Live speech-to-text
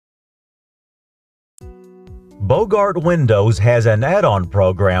Bogart Windows has an add-on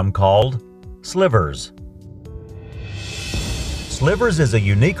program called Slivers. Slivers is a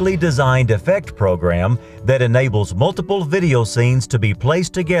uniquely designed effect program that enables multiple video scenes to be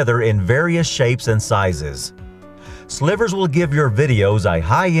placed together in various shapes and sizes. Slivers will give your videos a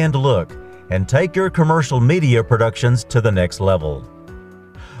high-end look and take your commercial media productions to the next level.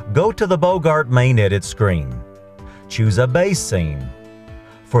 Go to the Bogart main edit screen. Choose a base scene.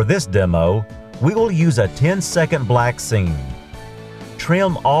 For this demo, we will use a 10-second black scene.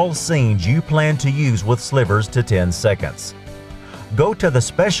 Trim all scenes you plan to use with Slivers to 10 seconds. Go to the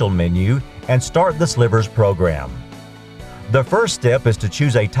Special menu and start the Slivers program. The first step is to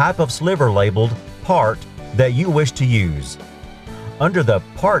choose a type of sliver labeled Part that you wish to use. Under the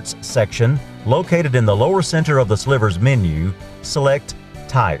Parts section, located in the lower center of the Slivers menu, select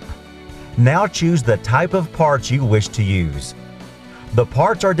Type. Now choose the type of parts you wish to use. The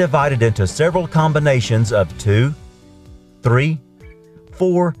parts are divided into several combinations of 2, 3,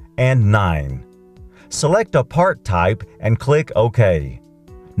 4, and 9. Select a part type and click OK.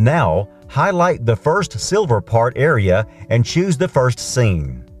 Now, highlight the first silver part area and choose the first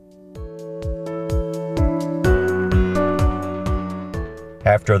scene.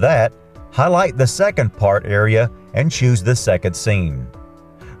 After that, highlight the second part area and choose the second scene.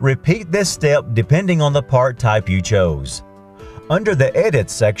 Repeat this step depending on the part type you chose. Under the Edit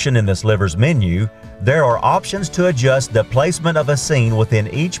section in the Slivers menu, there are options to adjust the placement of a scene within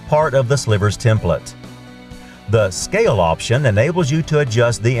each part of the Slivers template. The Scale option enables you to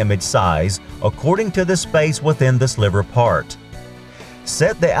adjust the image size according to the space within the sliver part.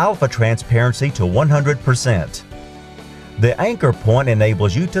 Set the alpha transparency to 100%. The Anchor point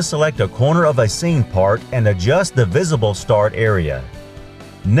enables you to select a corner of a scene part and adjust the visible start area.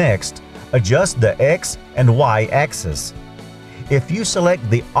 Next, adjust the X and Y axis. If you select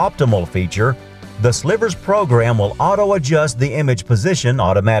the Optimal feature, the Slivers program will auto-adjust the image position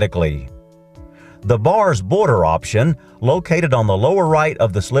automatically. The Bars Border option, located on the lower right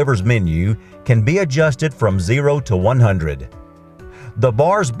of the Slivers menu, can be adjusted from 0 to 100. The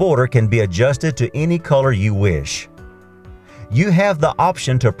Bars Border can be adjusted to any color you wish. You have the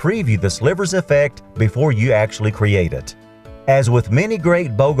option to preview the Slivers effect before you actually create it. As with many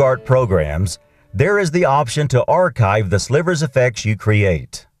great Bogart programs, there is the option to archive the Slivers effects you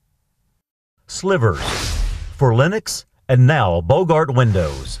create. Slivers for Linux and now Bogart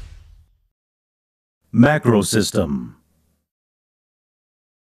Windows. Macro System.